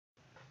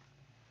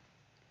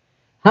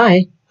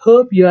Hi,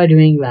 hope you are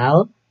doing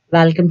well.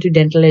 Welcome to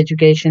Dental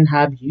Education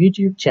Hub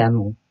YouTube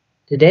channel.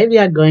 Today we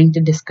are going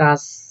to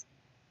discuss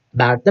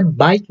about the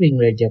Bitewing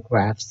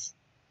radiographs.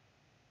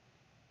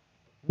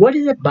 What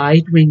is a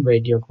Bitewing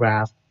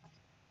radiograph?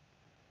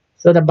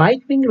 So the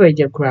Bitewing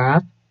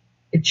radiograph,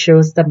 it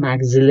shows the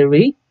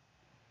maxillary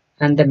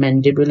and the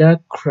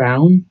mandibular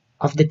crown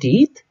of the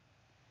teeth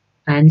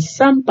and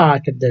some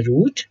part of the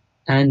root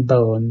and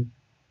bone.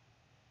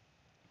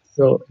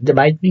 So the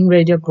Bitewing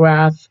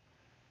radiograph,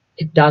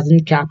 it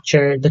doesn't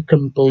capture the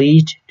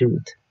complete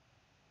tooth.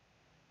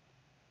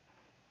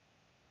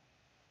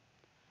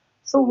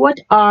 So what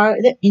are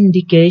the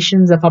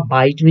indications of a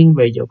Bitewing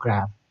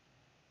radiograph?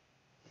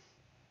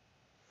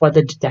 For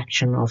the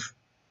detection of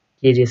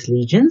carious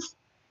lesions,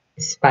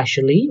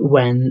 especially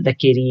when the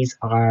caries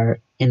are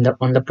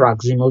on the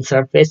proximal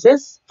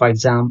surfaces, for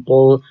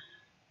example,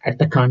 at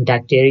the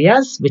contact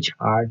areas which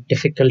are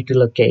difficult to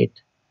locate.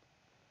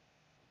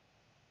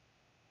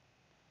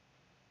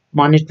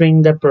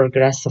 Monitoring the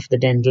progress of the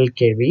dental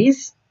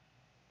caries.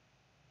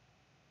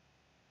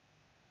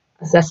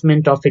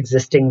 Assessment of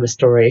existing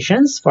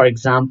restorations. For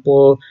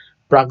example,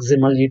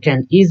 proximal, you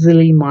can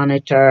easily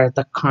monitor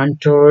the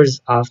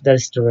contours of the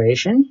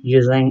restoration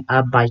using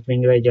a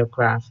Bitewing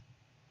radiograph.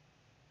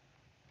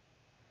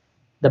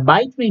 The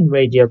Bitewing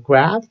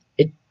radiograph,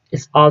 it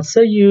is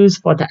also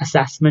used for the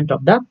assessment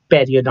of the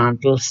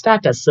periodontal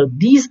status. So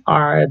these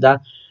are the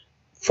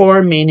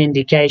four main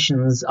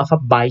indications of a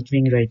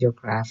Bitewing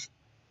radiograph.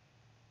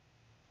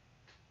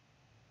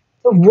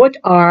 So what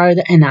are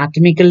the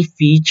anatomical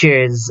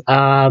features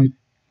on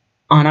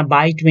a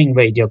Bitewing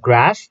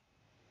radiograph?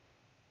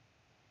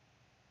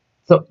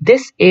 So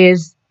this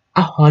is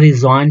a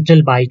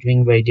horizontal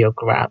Bitewing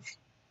radiograph.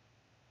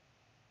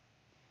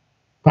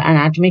 The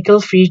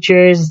anatomical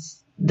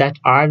features that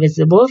are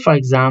visible, for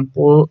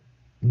example,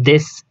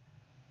 this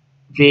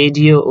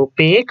radio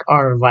opaque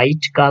or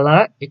white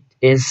color, it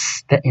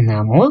is the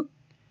enamel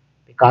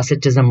because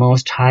it is the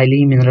most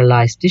highly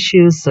mineralized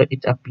tissue, so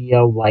it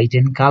appears white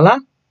in color.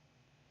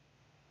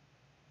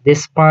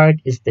 This part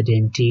is the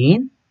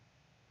dentine.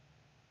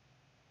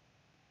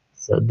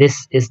 So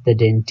this is the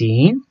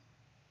dentine.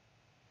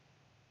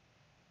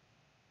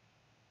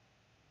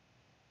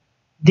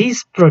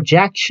 These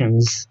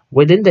projections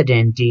within the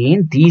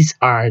dentine, these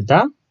are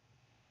the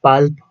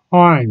pulp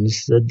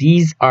horns. So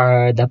these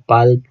are the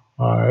pulp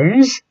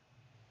horns.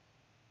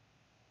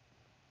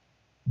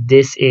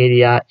 This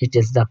area, it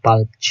is the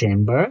pulp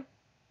chamber.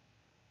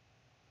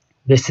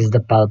 This is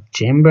the pulp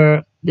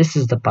chamber. This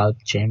is the pulp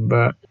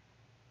chamber.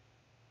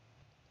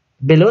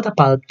 Below the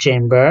pulp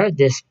chamber,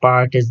 this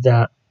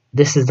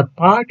is the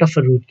part of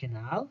a root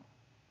canal,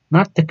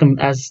 not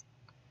the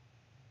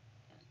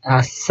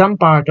as some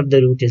part of the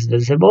root is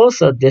visible.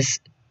 So this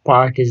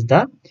part is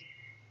the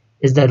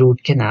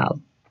root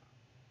canal.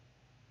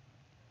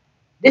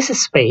 This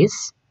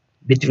space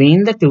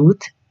between the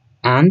tooth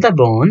and the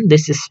bone,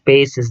 this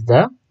space is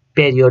the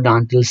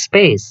periodontal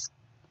space.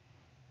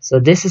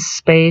 So this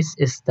space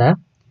is the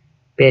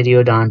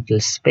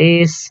periodontal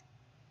space.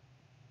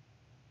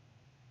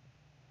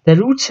 The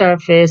root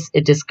surface,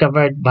 it is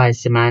covered by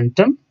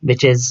cementum,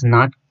 which is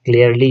not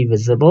clearly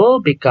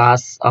visible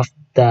because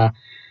the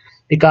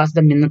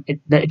cementum,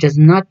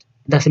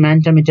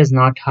 it is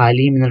not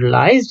highly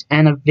mineralized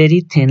and a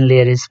very thin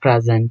layer is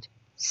present.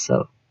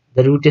 So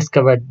the root is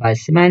covered by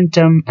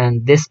cementum,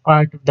 and this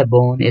part of the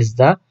bone is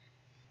the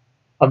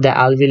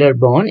alveolar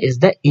bone is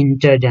the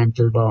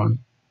interdental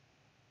bone.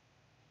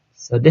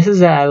 So this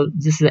is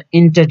the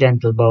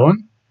interdental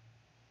bone.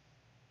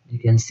 You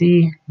can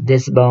see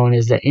this bone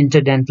is the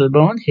interdental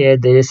bone. Here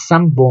there is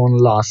some bone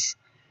loss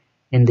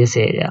in this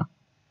area.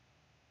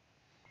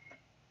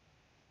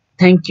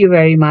 Thank you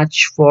very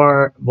much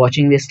for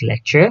watching this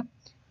lecture.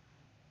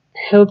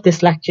 Hope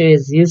this lecture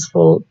is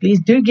useful. Please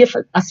do give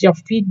us your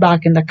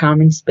feedback in the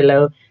comments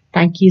below.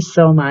 Thank you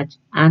so much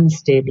and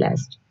stay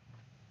blessed.